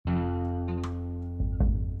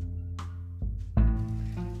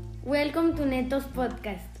Welcome to Neto's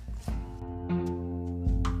podcast.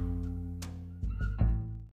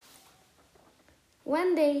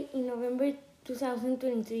 One day in November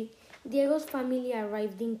 2023, Diego's family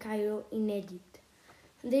arrived in Cairo in Egypt.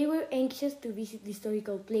 They were anxious to visit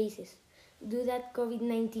historical places, due that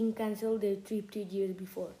COVID-19 canceled their trip 2 years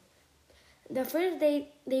before. The first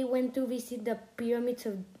day, they went to visit the pyramids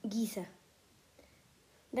of Giza.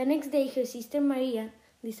 The next day, her sister Maria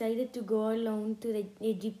decided to go alone to the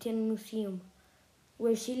Egyptian Museum,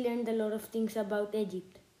 where she learned a lot of things about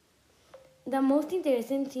Egypt. The most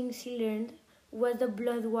interesting thing she learned was the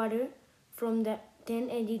blood water from the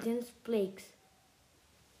 10 Egyptian plagues.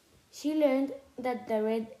 She learned that the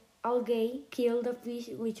red algae killed the fish,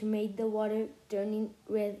 which made the water turning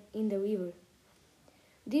red in the river.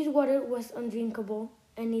 This water was undrinkable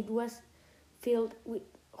and it was filled with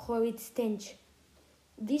horrid stench.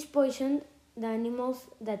 This poisoned the animals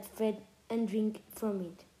that fed and drank from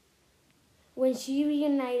it. When she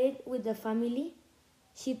reunited with the family,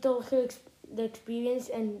 she told her the experience,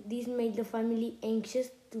 and this made the family anxious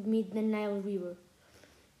to meet the Nile River.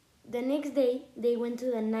 The next day, they went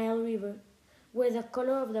to the Nile River, where the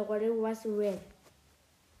color of the water was red.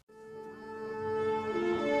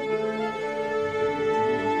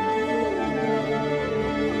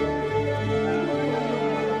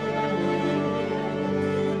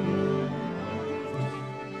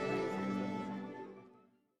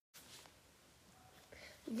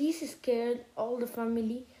 This scared all the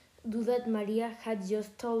family, due that Maria had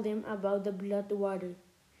just told them about the blood water.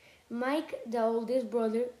 Mike, the oldest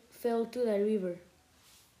brother, fell to the river.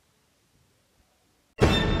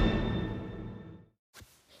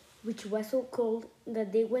 Which was so cold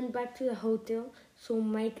that they went back to the hotel so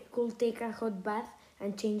Mike could take a hot bath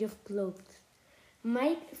and change of clothes.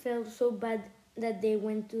 Mike felt so bad that they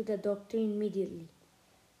went to the doctor immediately.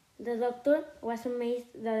 The doctor was amazed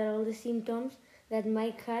that all the symptoms that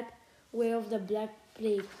Mike had were of the Black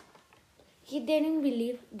Plague. He didn't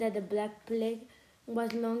believe that the Black Plague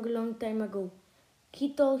was long time ago. He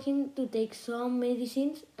told him to take some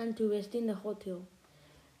medicines and to rest in the hotel.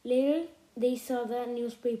 Later, they saw the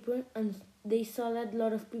newspaper and they saw that a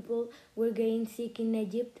lot of people were getting sick in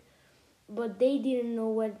Egypt, but they didn't know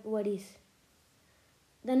what is.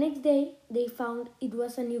 The next day, they found it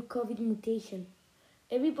was a new COVID mutation.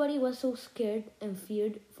 Everybody was so scared and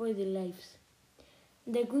feared for their lives.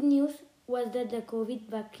 The good news was that the COVID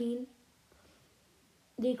vaccine,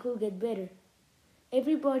 they could get better.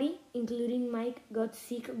 Everybody, including Mike, got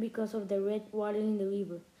sick because of the red water in the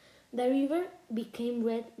river. The river became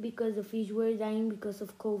red because the fish were dying because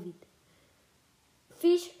of COVID.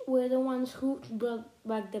 Fish were the ones who brought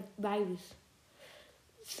back the virus.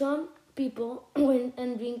 Some people went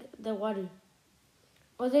and drank the water.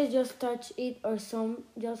 Others just touched it, or some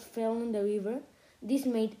just fell in the river. This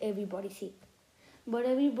made everybody sick. But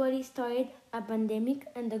everybody started a pandemic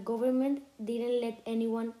and the government didn't let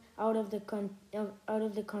anyone out of the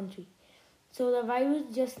country. So the virus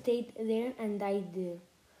just stayed there and died there.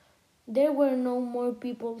 There were no more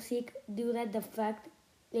people sick due to the fact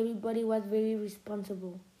everybody was very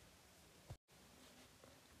responsible.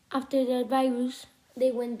 After the virus,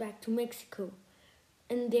 they went back to Mexico,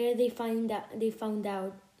 and there they found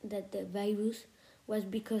out that the virus was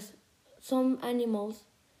because some animals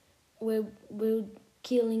were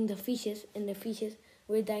killing the fishes, and the fishes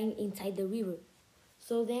were dying inside the river.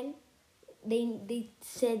 So then they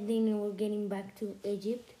said they were getting back to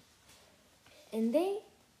Egypt, and they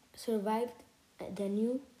survived the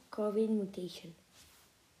new COVID mutation.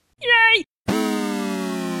 Yay!